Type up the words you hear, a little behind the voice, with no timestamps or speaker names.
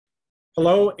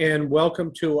Hello and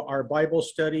welcome to our Bible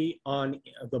study on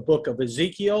the book of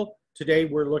Ezekiel. Today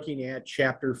we're looking at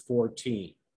chapter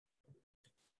 14.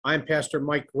 I'm Pastor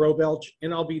Mike Robelch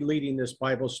and I'll be leading this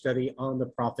Bible study on the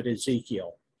prophet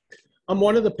Ezekiel. I'm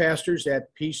one of the pastors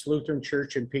at Peace Lutheran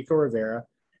Church in Pico Rivera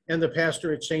and the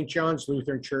pastor at St. John's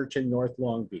Lutheran Church in North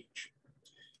Long Beach.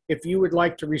 If you would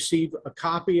like to receive a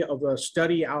copy of a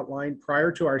study outline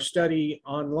prior to our study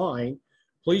online,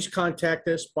 please contact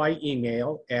us by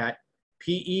email at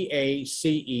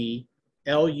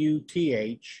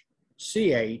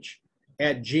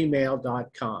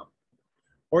peaceluthch@gmail.com.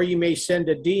 Or you may send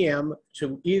a DM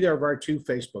to either of our two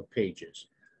Facebook pages.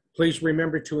 Please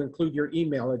remember to include your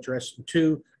email address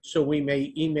too, so we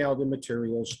may email the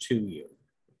materials to you.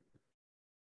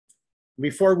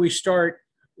 Before we start,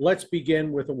 let's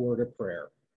begin with a word of prayer.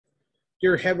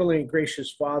 Dear Heavenly and Gracious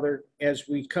Father, as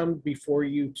we come before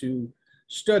you to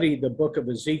study the book of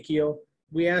Ezekiel,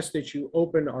 we ask that you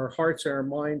open our hearts and our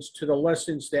minds to the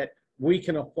lessons that we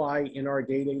can apply in our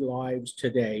daily lives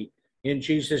today. In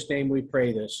Jesus' name we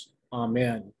pray this.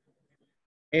 Amen.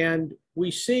 And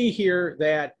we see here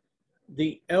that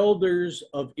the elders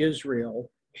of Israel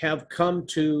have come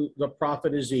to the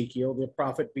prophet Ezekiel, the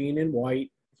prophet being in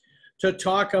white, to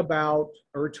talk about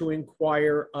or to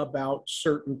inquire about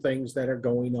certain things that are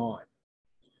going on.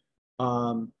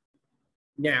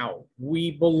 Now,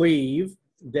 we believe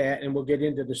that, and we'll get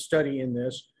into the study in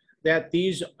this, that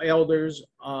these elders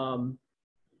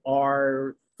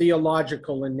are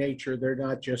theological in nature. They're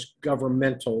not just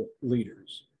governmental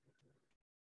leaders.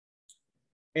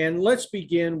 And let's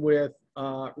begin with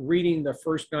reading the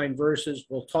first 9 verses.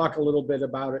 We'll talk a little bit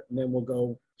about it, and then we'll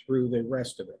go through the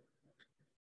rest of it.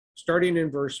 Starting in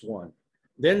verse 1.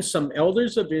 Then some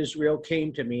elders of Israel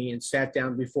came to me and sat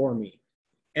down before me.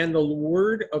 And the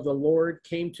word of the Lord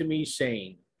came to me,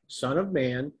 saying, Son of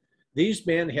man, these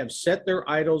men have set their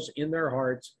idols in their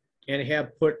hearts and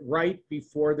have put right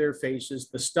before their faces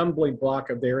the stumbling block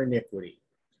of their iniquity.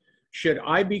 Should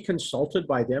I be consulted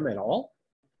by them at all?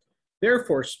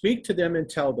 Therefore speak to them and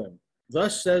tell them,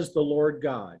 Thus says the Lord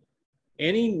God,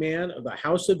 any man of the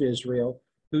house of Israel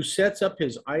who sets up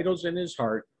his idols in his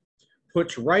heart,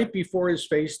 puts right before his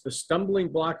face the stumbling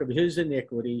block of his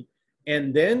iniquity,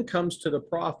 and then comes to the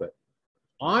prophet,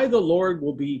 I, the Lord,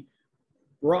 will be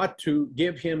brought to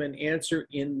give him an answer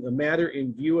in the matter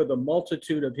in view of the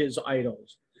multitude of his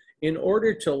idols, in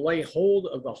order to lay hold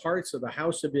of the hearts of the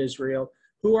house of Israel,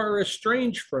 who are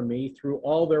estranged from me through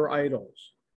all their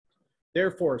idols.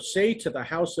 Therefore say to the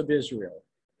house of Israel,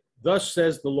 Thus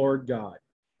says the Lord God,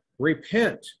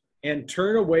 Repent and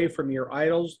turn away from your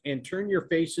idols, and turn your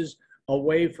faces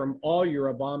away from all your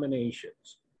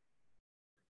abominations.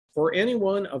 For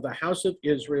anyone of the house of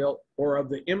Israel, or of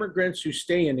the immigrants who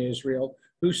stay in Israel,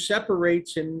 who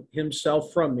separates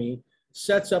himself from me,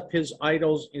 sets up his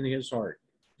idols in his heart,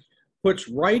 puts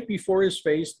right before his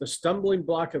face the stumbling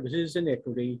block of his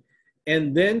iniquity,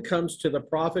 and then comes to the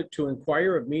prophet to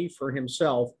inquire of me for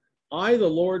himself, I, the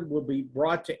Lord, will be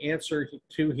brought to answer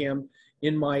to him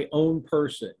in my own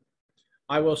person.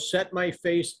 I will set my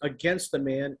face against the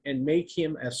man and make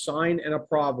him a sign and a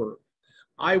proverb.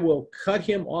 I will cut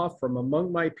him off from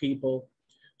among my people,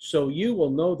 so you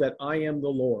will know that I am the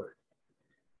Lord.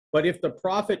 But if the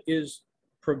prophet is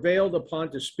prevailed upon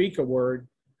to speak a word,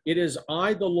 it is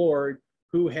I, the Lord,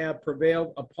 who have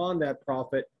prevailed upon that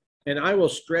prophet, and I will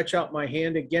stretch out my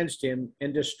hand against him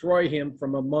and destroy him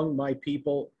from among my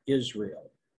people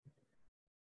Israel.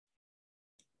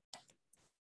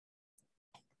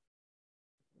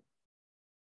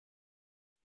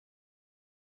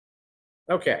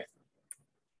 Okay.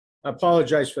 I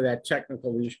apologize for that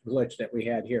technical glitch that we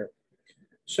had here.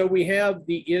 So we have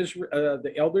the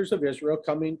elders of Israel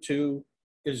coming to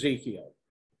Ezekiel,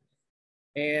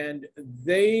 and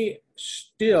they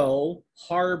still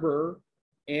harbor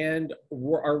and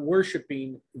are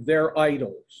worshiping their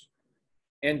idols,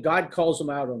 and God calls them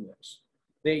out on this.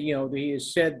 He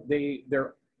has said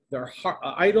their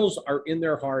idols are in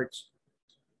their hearts,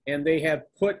 and they have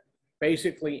put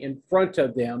basically in front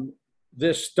of them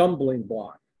this stumbling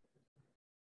block.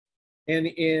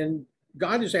 And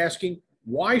God is asking,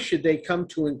 why should they come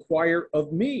to inquire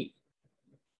of me?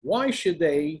 Why should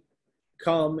they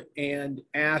come and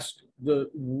ask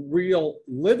the real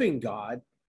living God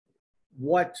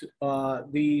what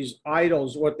these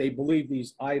idols, what they believe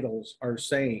these idols are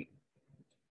saying?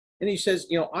 And he says,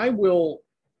 I will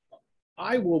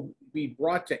be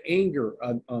brought to anger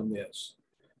on this,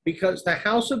 because the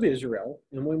house of Israel,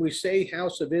 and when we say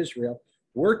house of Israel,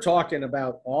 we're talking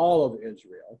about all of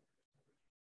Israel,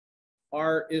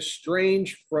 are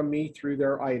estranged from me through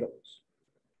their idols.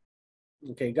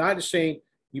 Okay, God is saying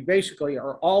You basically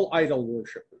are all idol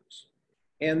worshipers.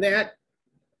 And that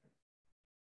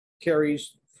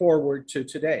carries forward to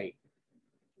today.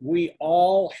 We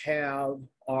all have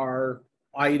our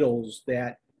idols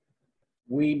that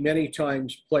we many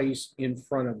times place in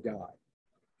front of God.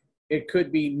 It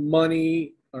could be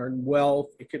money or wealth,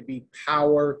 it could be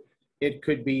power, it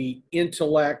could be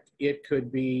intellect, it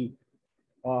could be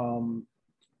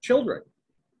children.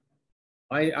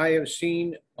 I have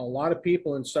seen a lot of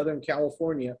people in Southern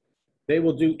California, they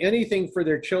will do anything for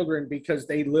their children because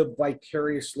they live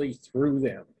vicariously through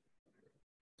them.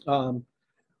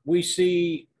 We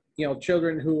see,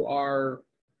 children who are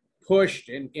pushed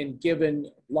and given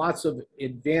lots of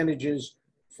advantages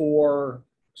for,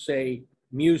 say,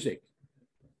 music.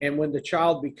 And when the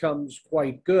child becomes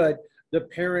quite good, the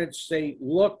parents say,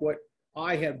 look what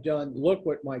I have done, look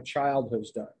what my child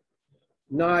has done.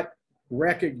 Not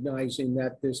recognizing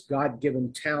that this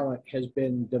God-given talent has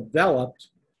been developed,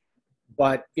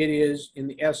 but it is in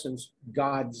the essence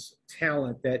God's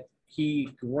talent that he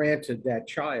granted that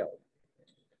child.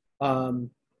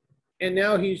 And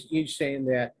now he's saying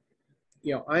that,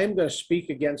 I'm going to speak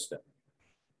against them.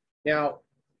 Now,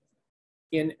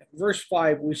 in verse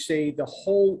 5, we say the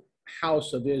whole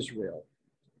house of Israel.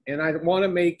 And I want to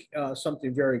make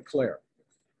something very clear.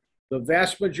 The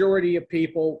vast majority of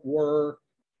people were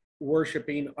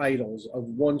worshiping idols of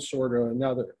one sort or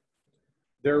another.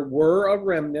 There were a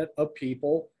remnant of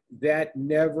people that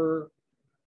never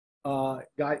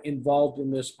got involved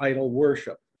in this idol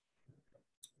worship.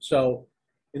 So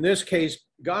in this case,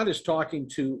 God is talking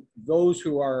to those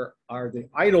who are the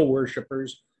idol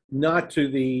worshipers, not to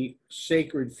the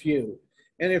sacred few.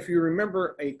 And if you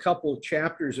remember a couple of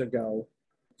chapters ago,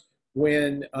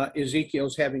 when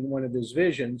Ezekiel's having one of his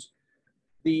visions,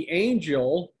 the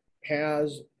angel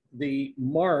has the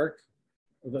mark,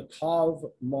 the Tav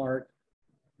mark,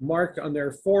 marked on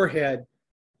their forehead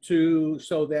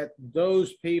so that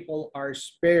those people are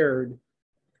spared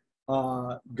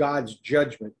God's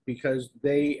judgment because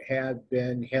they have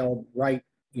been held right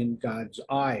in God's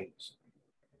eyes.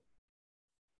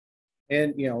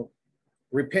 And,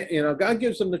 repent, God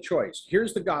gives them the choice.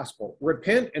 Here's the gospel.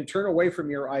 Repent and turn away from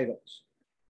your idols.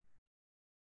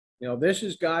 This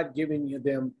is God giving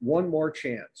them one more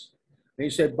chance. And he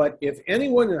said, but if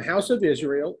anyone in the house of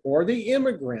Israel or the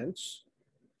immigrants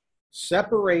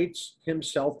separates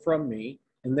himself from me,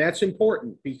 and that's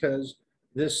important because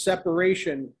this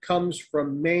separation comes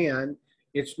from man.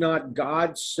 It's not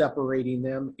God separating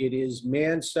them. It is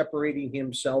man separating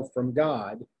himself from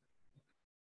God.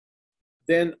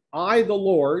 Then I, the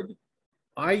Lord,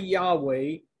 I,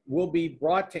 Yahweh, will be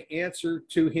brought to answer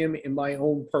to him in my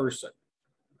own person.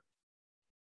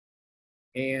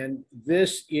 And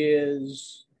this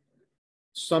is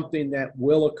something that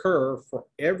will occur for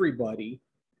everybody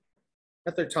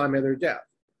at the time of their death.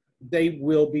 They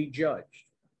will be judged.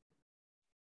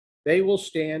 They will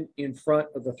stand in front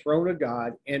of the throne of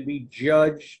God and be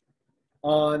judged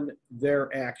on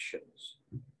their actions.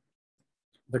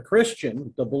 The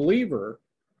Christian, the believer,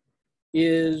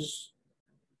 is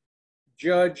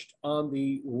judged on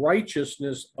the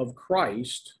righteousness of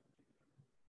Christ.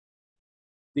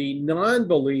 The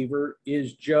non-believer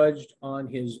is judged on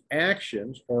his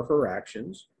actions or her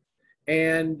actions,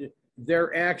 and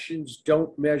their actions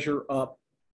don't measure up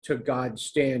to God's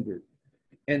standard.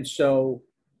 And so,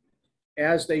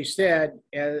 as they said,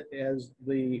 as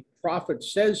the prophet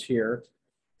says here,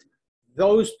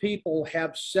 those people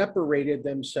have separated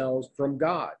themselves from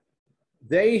God.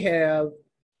 They have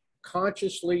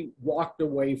consciously walked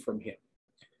away from him.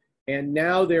 And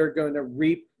now they're going to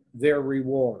reap their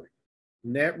reward.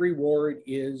 And that reward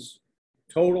is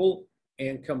total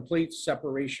and complete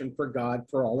separation for God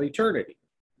for all eternity.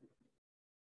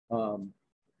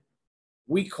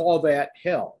 We call that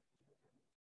hell.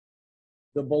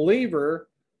 The believer,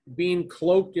 being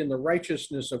cloaked in the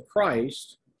righteousness of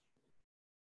Christ,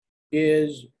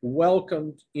 is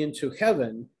welcomed into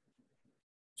heaven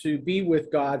to be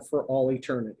with God for all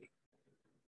eternity.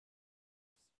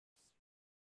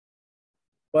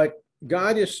 But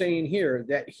God is saying here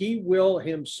that he will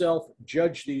himself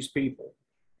judge these people.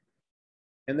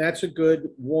 And that's a good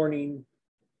warning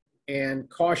and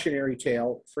cautionary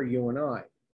tale for you and I.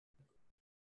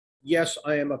 Yes,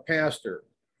 I am a pastor.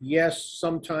 Yes,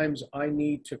 sometimes I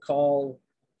need to call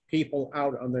people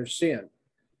out on their sin.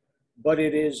 But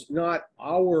it is not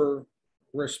our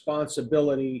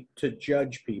responsibility to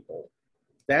judge people.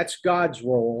 That's God's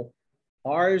role.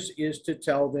 Ours is to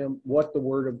tell them what the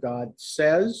Word of God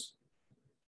says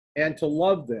and to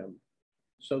love them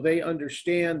so they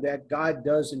understand that God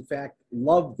does, in fact,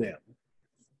 love them.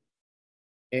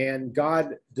 and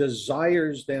God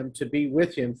desires them to be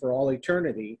with him for all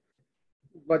eternity,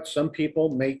 but some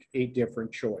people make a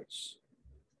different choice.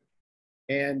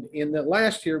 And in the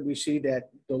last year, we see that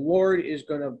the Lord is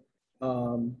going to,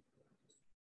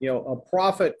 a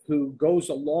prophet who goes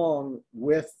along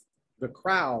with the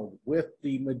crowd, with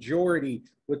the majority,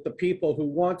 with the people who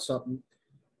want something,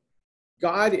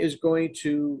 God is going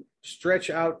to stretch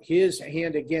out his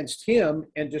hand against him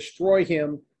and destroy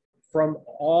him from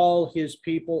all his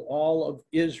people, all of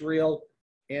Israel,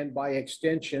 and by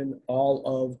extension, all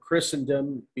of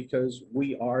Christendom, because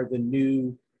we are the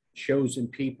new chosen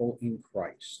people in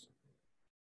Christ.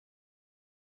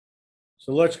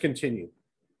 So let's continue.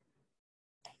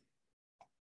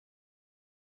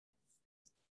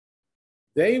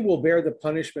 They will bear the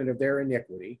punishment of their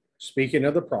iniquity, speaking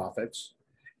of the prophets,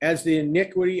 as the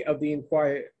iniquity of the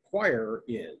inquirer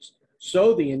is,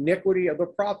 so the iniquity of the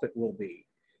prophet will be,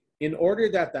 in order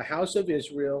that the house of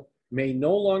Israel may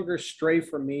no longer stray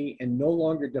from me and no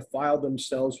longer defile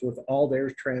themselves with all their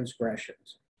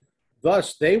transgressions.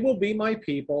 Thus they will be my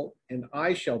people, and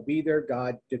I shall be their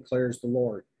God, declares the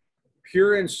Lord.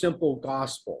 Pure and simple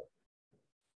gospel.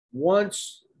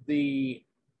 Once the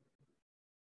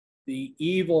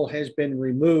evil has been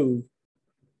removed,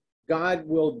 God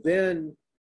will then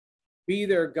be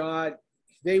their God.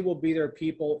 They will be their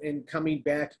people in coming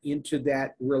back into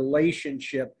that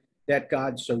relationship that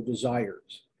God so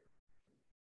desires.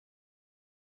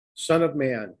 Son of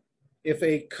man, if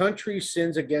a country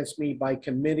sins against me by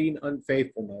committing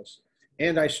unfaithfulness,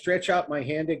 and I stretch out my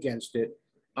hand against it,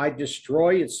 I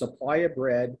destroy its supply of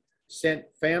bread, sent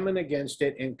famine against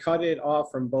it, and cut it off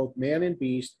from both man and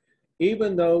beast,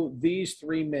 even though these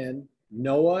three men,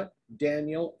 Noah,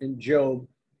 Daniel, and Job,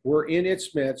 were in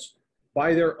its midst,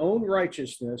 by their own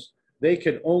righteousness, they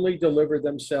could only deliver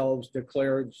themselves,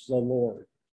 declares the Lord.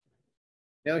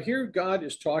 Now here God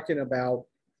is talking about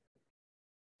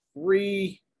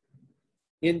three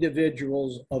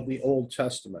individuals of the Old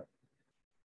Testament.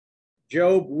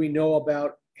 Job, we know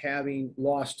about having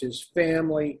lost his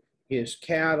family, his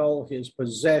cattle, his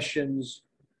possessions,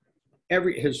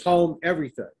 his home,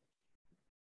 everything.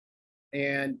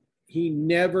 And he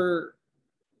never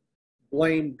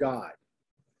blamed God.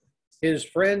 His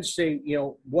friends say,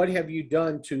 what have you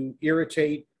done to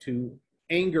irritate, to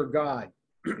anger God?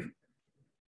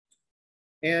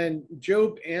 And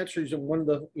Job answers in one of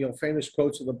the famous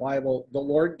quotes of the Bible, the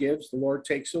Lord gives, the Lord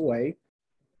takes away.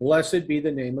 Blessed be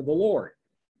the name of the Lord.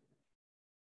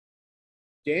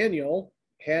 Daniel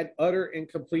had utter and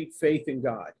complete faith in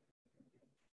God,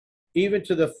 even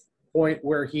to the point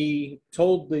where he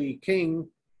told the king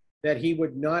that he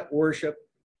would not worship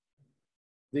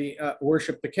the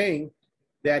king,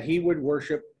 that he would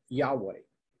worship Yahweh.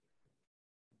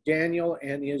 Daniel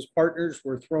and his partners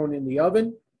were thrown in the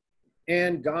oven,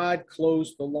 and God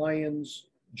closed the lion's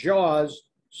jaws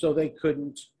so they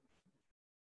couldn't,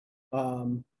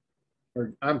 they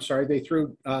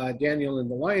threw Daniel in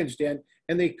the lion's den,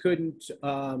 and they couldn't,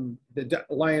 the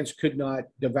lions could not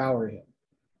devour him.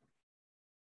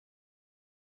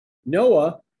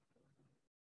 Noah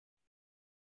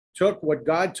took what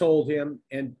God told him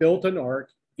and built an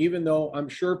ark, even though I'm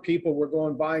sure people were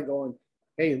going by going,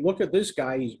 hey, look at this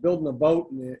guy, he's building a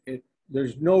boat, and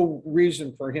there's no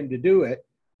reason for him to do it.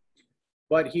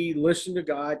 But he listened to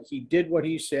God, he did what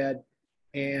he said,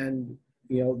 and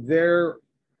their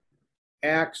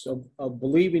acts of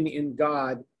believing in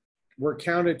God were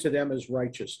counted to them as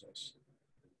righteousness.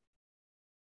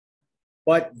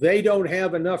 But they don't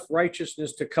have enough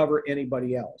righteousness to cover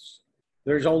anybody else.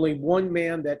 There's only one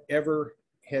man that ever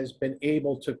has been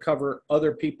able to cover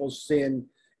other people's sin,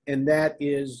 and that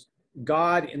is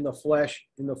God in the flesh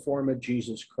in the form of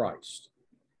Jesus Christ.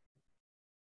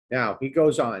 Now, he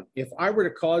goes on, if I were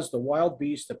to cause the wild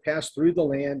beasts to pass through the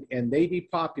land and they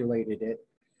depopulated it,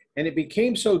 and it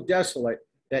became so desolate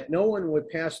that no one would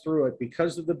pass through it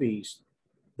because of the beast,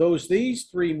 these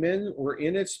three men were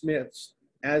in its midst,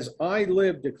 as I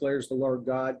live, declares the Lord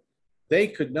God, they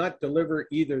could not deliver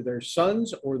either their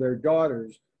sons or their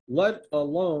daughters, let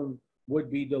alone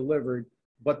would be delivered,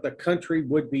 but the country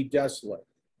would be desolate.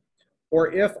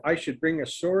 Or if I should bring a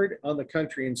sword on the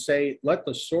country and say, let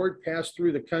the sword pass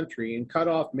through the country and cut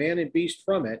off man and beast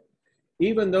from it,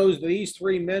 even though these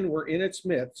three men were in its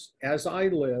midst, as I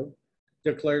live,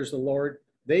 declares the Lord,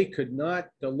 they could not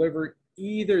deliver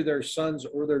either their sons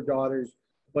or their daughters,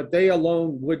 but they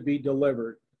alone would be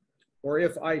delivered. Or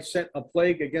if I sent a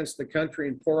plague against the country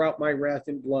and pour out my wrath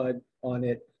and blood on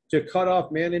it to cut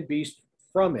off man and beast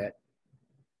from it,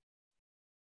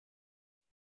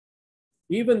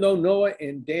 even though Noah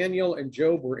and Daniel and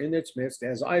Job were in its midst,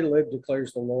 as I live,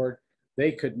 declares the Lord,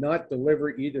 They could not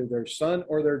deliver either their son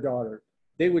or their daughter.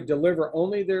 They would deliver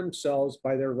only themselves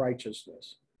by their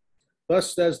righteousness.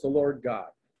 Thus says the Lord God,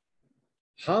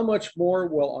 how much more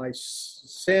will I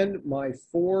send my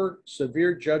 4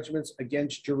 severe judgments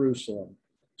against Jerusalem?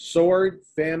 Sword,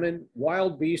 famine,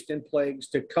 wild beast, and plagues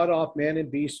to cut off man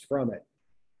and beast from it.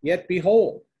 Yet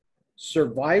behold,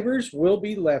 survivors will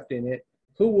be left in it,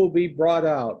 who will be brought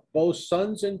out, both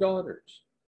sons and daughters.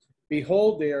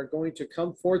 Behold, they are going to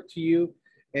come forth to you,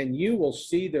 and you will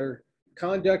see their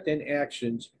conduct and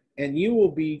actions, and you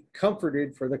will be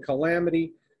comforted for the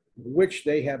calamity which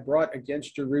they have brought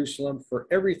against Jerusalem, for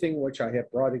everything which I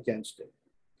have brought against it.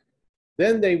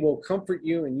 Then they will comfort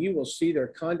you, and you will see their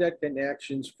conduct and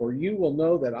actions, for you will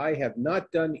know that I have not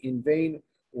done in vain,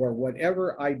 or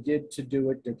whatever I did to do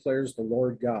it, declares the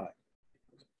Lord God.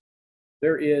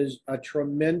 There is a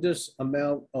tremendous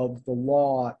amount of the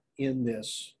law in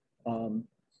this.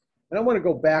 And I want to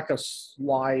go back a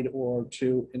slide or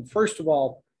two. And first of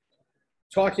all,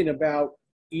 talking about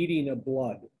eating of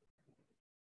blood.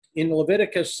 In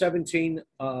Leviticus 17,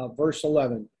 verse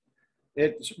 11,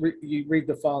 you read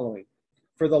the following.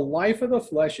 For the life of the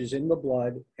flesh is in the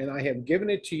blood, and I have given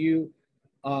it to you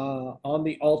on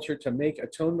the altar to make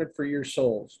atonement for your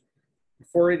souls.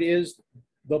 For it is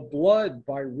the blood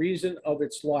by reason of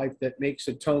its life that makes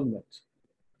atonement.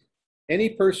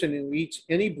 Any person who eats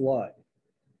any blood,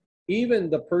 even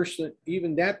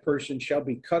that person shall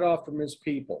be cut off from his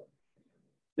people.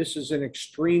 This is an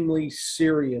extremely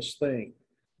serious thing.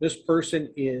 This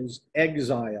person is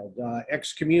exiled,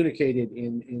 excommunicated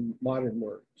in modern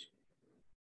words.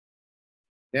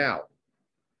 Now,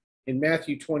 in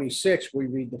Matthew 26, we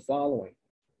read the following.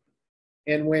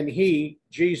 And when he,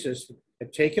 Jesus,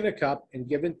 had taken a cup and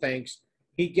given thanks,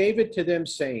 he gave it to them,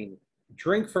 saying,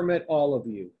 drink from it, all of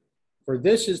you, for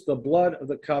this is the blood of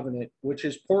the covenant, which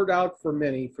is poured out for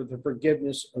many for the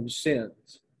forgiveness of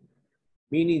sins.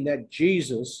 Meaning that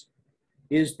Jesus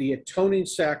is the atoning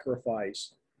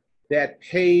sacrifice that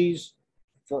pays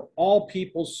for all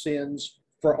people's sins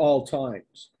for all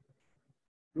times.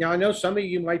 Now, I know some of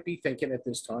you might be thinking at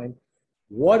this time,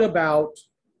 what about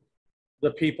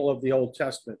the people of the Old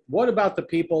Testament? What about the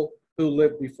people who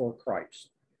lived before Christ?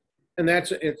 And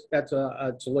that's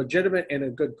a legitimate and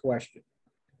a good question.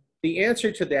 The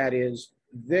answer to that is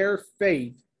their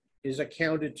faith is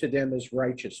accounted to them as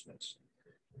righteousness.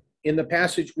 In the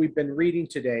passage we've been reading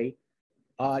today,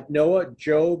 Noah,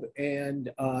 Job,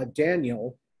 and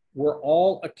Daniel were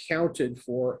all accounted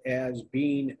for as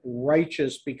being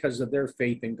righteous because of their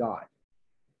faith in God.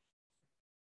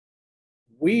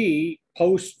 We,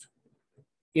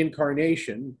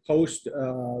 post-incarnation, post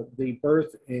the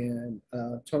birth and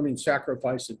atoning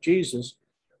sacrifice of Jesus,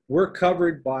 we're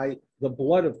covered by the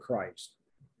blood of Christ.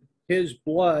 His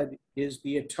blood is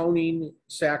the atoning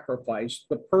sacrifice,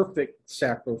 the perfect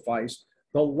sacrifice,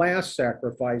 the last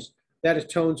sacrifice that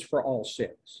atones for all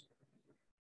sins.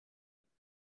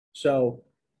 So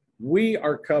we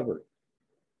are covered.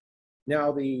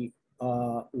 Now, the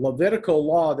Levitical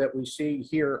law that we see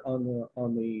here on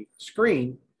the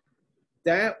screen,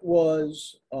 that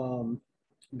was,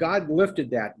 God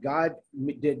lifted that. God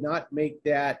did not make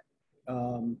that,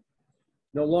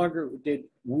 no longer did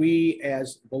we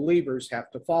as believers have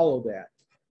to follow that.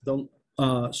 The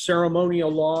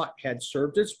ceremonial law had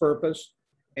served its purpose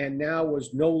and now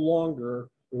was no longer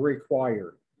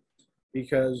required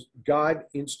because God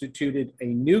instituted a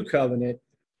new covenant,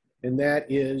 and that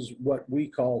is what we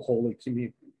call Holy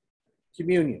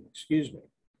Communion. Excuse me.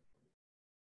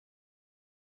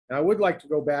 Now, I would like to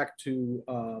go back to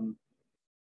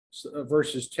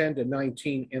verses 10 to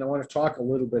 19, and I want to talk a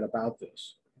little bit about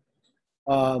this.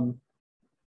 God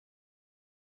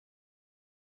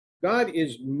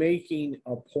is making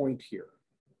a point here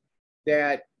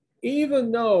that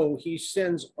even though he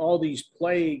sends all these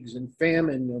plagues and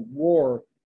famine and war,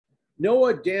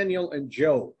 Noah, Daniel, and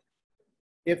Job,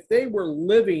 if they were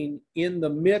living in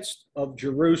the midst of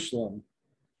Jerusalem,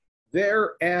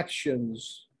 their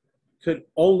actions could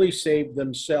only save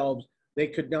themselves. They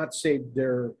could not save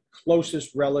their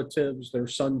closest relatives, their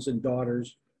sons and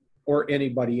daughters, or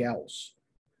anybody else.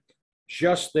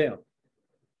 Just them.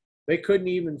 They couldn't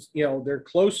even, their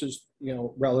closest,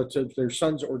 relatives, their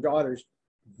sons or daughters,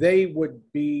 they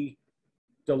would be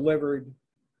delivered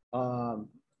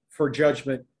for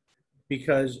judgment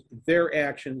because their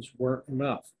actions weren't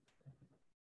enough.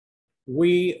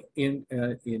 We in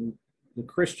the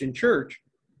Christian church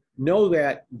know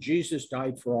that Jesus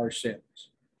died for our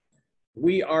sins.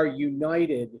 We are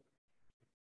united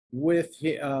with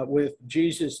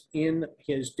Jesus in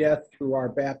his death through our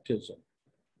baptism.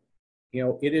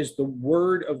 It is the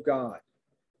word of God.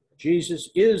 Jesus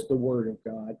is the Word of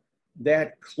God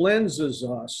that cleanses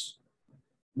us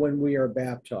when we are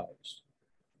baptized.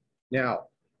 Now,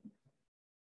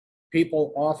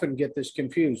 people often get this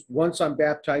confused. Once I'm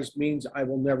baptized means I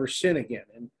will never sin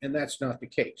again, and that's not the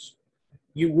case.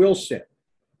 You will sin.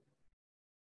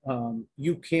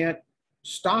 You can't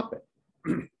stop it.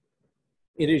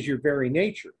 It is your very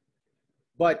nature.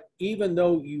 But even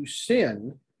though you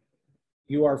sin,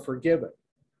 you are forgiven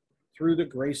through the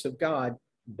grace of God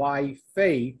by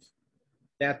faith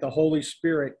that the Holy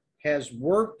Spirit has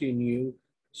worked in you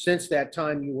since that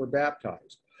time you were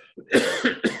baptized.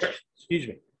 Excuse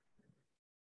me.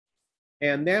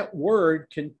 And that word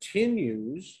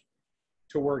continues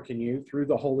to work in you through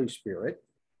the Holy Spirit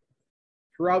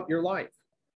throughout your life.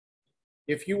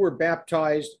 If you were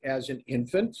baptized as an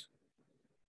infant,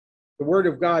 the Word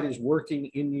of God is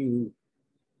working in you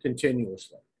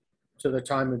continuously to the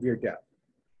time of your death.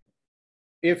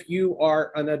 If you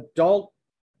are an adult,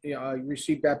 you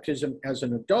receive baptism as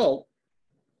an adult,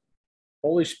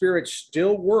 Holy Spirit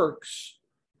still works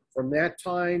from that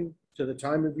time to the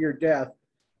time of your death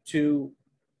to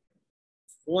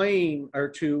flame or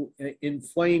to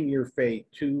inflame your faith,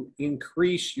 to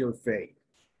increase your faith.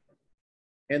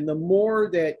 And the more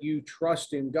that you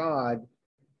trust in God,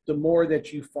 the more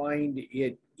that you find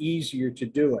it easier to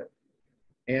do it.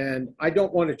 And I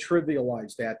don't want to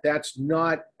trivialize that. That's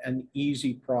not an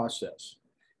easy process.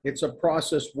 It's a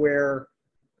process where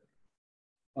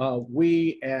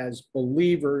we as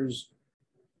believers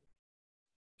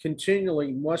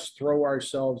continually must throw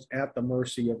ourselves at the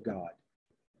mercy of God.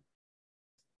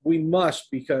 We must,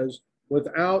 because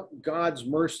without God's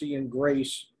mercy and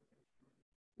grace,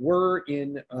 we're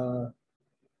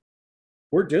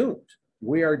doomed.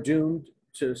 We are doomed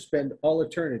to spend all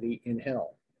eternity in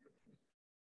hell.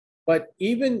 But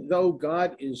even though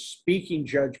God is speaking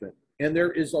judgment, and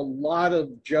there is a lot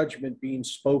of judgment being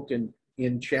spoken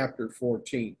in chapter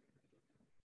 14,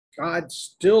 God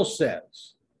still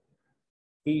says,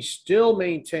 he still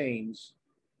maintains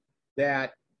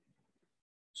that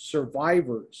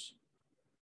survivors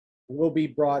will be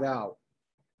brought out,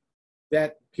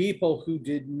 that people who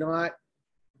did not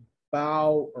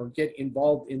bow or get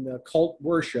involved in the cult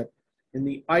worship, in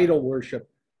the idol worship,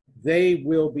 they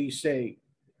will be saved.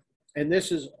 And this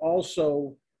has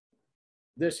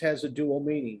a dual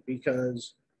meaning,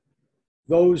 because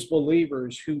those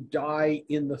believers who die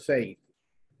in the faith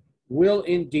will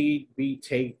indeed be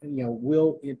taken,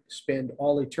 will spend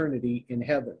all eternity in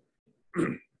heaven.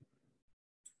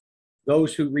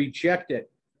 Those who reject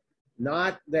it,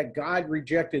 not that God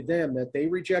rejected them, that they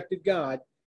rejected God,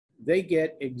 they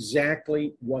get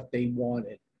exactly what they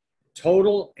wanted.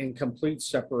 Total and complete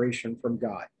separation from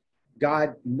God.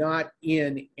 God not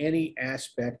in any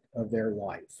aspect of their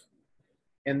life.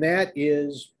 And that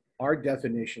is our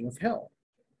definition of hell.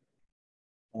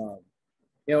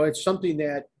 It's something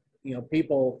that,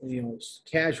 people,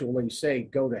 casually say,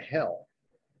 go to hell.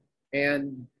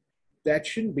 And that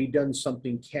shouldn't be done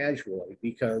something casually,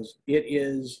 because it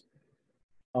is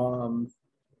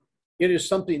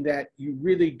something that you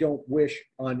really don't wish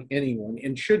on anyone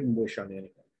and shouldn't wish on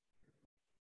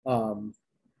anyone.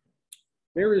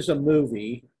 There is a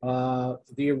movie,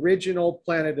 the original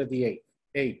Planet of the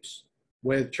Apes,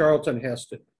 with Charlton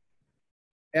Heston.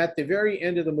 At the very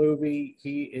end of the movie,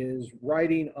 he is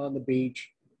riding on the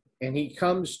beach, and he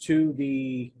comes to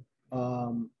the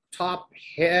top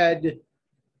head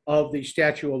of the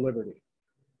Statue of Liberty.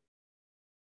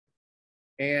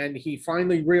 And he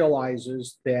finally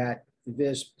realizes that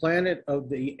this Planet of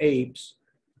the Apes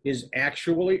is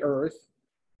actually Earth,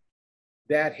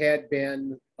 that had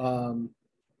been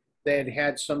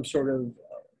had some sort of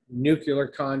nuclear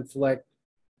conflict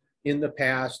in the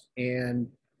past, and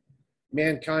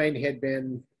mankind had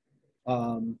been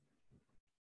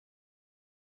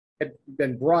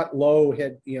brought low,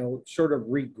 had sort of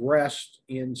regressed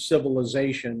in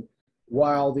civilization,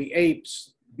 while the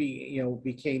apes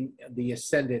became the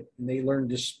ascendant, and they learned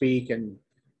to speak. And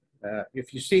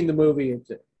if you've seen the movie,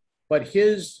 but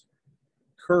his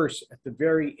curse at the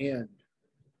very end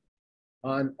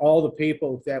on all the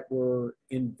people that were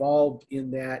involved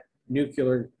in that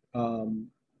nuclear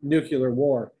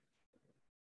war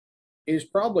is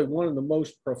probably one of the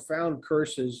most profound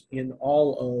curses in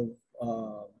all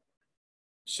of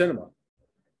cinema.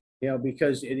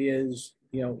 Because it is,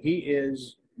 he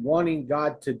is wanting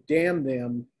God to damn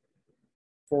them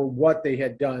for what they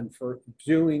had done, for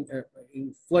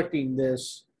inflicting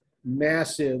this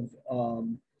massive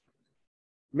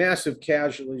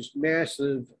casualties,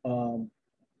 massive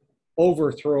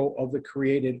overthrow of the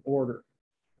created order.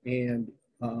 And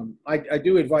I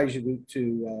do advise you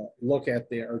to look at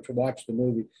or to watch the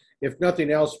movie, if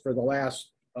nothing else, for the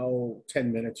last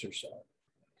 10 minutes or so.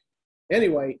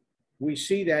 Anyway, we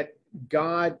see that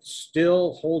God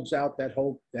still holds out that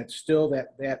hope, that still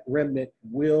that remnant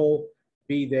will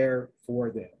be there for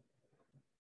them.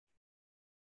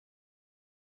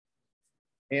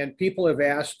 And people have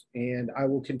asked, and I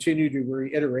will continue to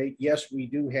reiterate, yes, we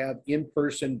do have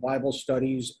in-person Bible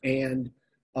studies and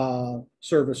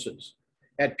services.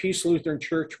 At Peace Lutheran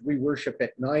Church, we worship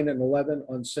at 9 and 11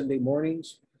 on Sunday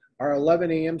mornings. Our 11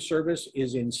 a.m. service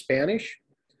is in Spanish.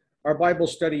 Our Bible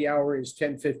study hour is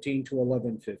 10:15 to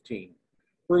 11:15.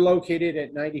 We're located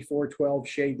at 9412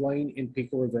 Shade Lane in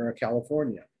Pico Rivera,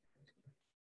 California.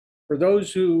 For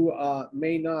those who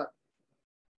may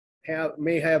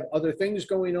have other things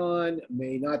going on,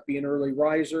 may not be an early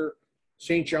riser,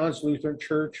 St. John's Lutheran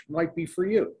Church might be for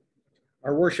you.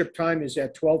 Our worship time is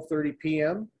at 12:30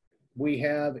 p.m. We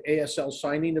have ASL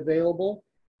signing available.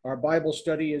 Our Bible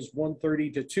study is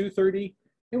 1:30 to 2:30,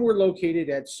 and we're located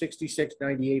at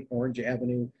 6698 Orange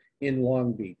Avenue in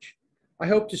Long Beach. I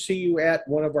hope to see you at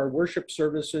one of our worship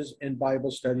services and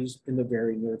Bible studies in the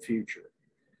very near future.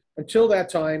 Until that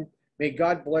time, may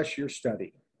God bless your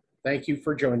study. Thank you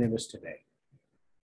for joining us today.